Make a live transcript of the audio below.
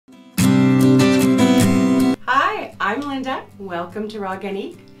I'm Linda. Welcome to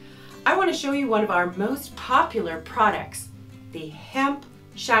Rawganique. I want to show you one of our most popular products, the hemp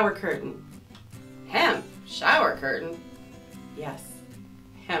shower curtain. Hemp shower curtain? Yes,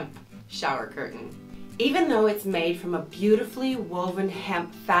 hemp shower curtain. Even though it's made from a beautifully woven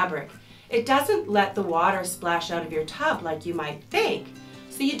hemp fabric, it doesn't let the water splash out of your tub like you might think,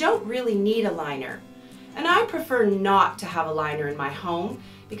 so you don't really need a liner. And I prefer not to have a liner in my home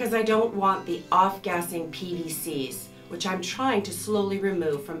because I don't want the off-gassing PVCs, which I'm trying to slowly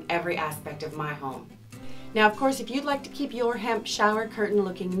remove from every aspect of my home. Now, of course, if you'd like to keep your hemp shower curtain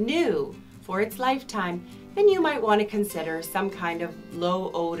looking new for its lifetime, then you might want to consider some kind of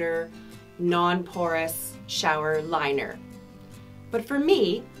low-odor, non-porous shower liner. But for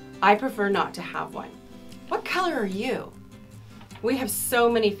me, I prefer not to have one. What color are you? We have so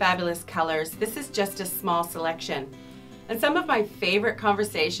many fabulous colors. This is just a small selection. And some of my favorite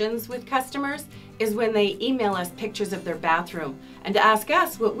conversations with customers is when they email us pictures of their bathroom and ask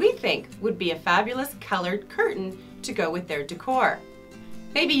us what we think would be a fabulous colored curtain to go with their decor.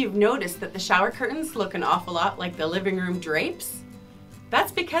 Maybe you've noticed that the shower curtains look an awful lot like the living room drapes.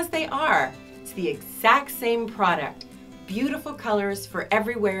 That's because they are. It's the exact same product. Beautiful colors for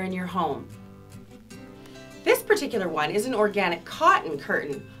everywhere in your home. This particular one is an organic cotton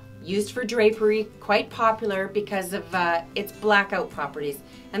curtain used for drapery, quite popular because of its blackout properties,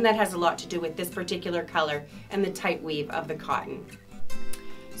 and that has a lot to do with this particular color and the tight weave of the cotton.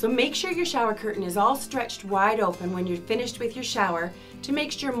 So make sure your shower curtain is all stretched wide open when you're finished with your shower to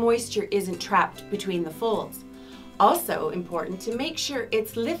make sure moisture isn't trapped between the folds. Also important to make sure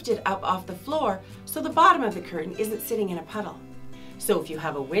it's lifted up off the floor so the bottom of the curtain isn't sitting in a puddle. So if you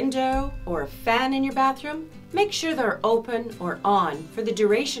have a window or a fan in your bathroom, make sure they're open or on for the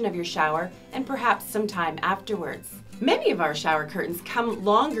duration of your shower and perhaps some time afterwards. Many of our shower curtains come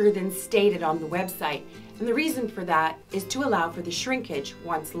longer than stated on the website, and the reason for that is to allow for the shrinkage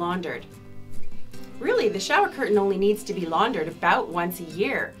once laundered. Really, the shower curtain only needs to be laundered about once a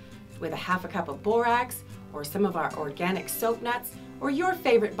year with a half a cup of borax or some of our organic soap nuts or your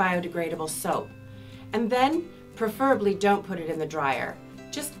favorite biodegradable soap. And then preferably don't put it in the dryer.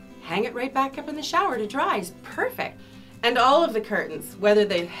 Just hang it right back up in the shower to dry is perfect. And all of the curtains, whether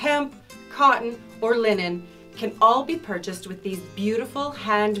they're hemp, cotton, or linen, can all be purchased with these beautiful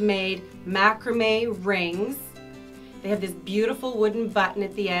handmade macrame rings. They have this beautiful wooden button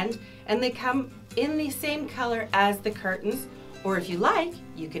at the end, and they come in the same color as the curtains, or if you like,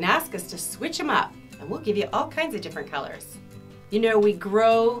 you can ask us to switch them up, and we'll give you all kinds of different colors. You know, we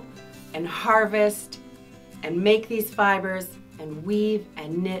grow and harvest and make these fibers and weave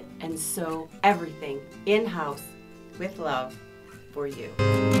and knit and sew everything in-house with love for you.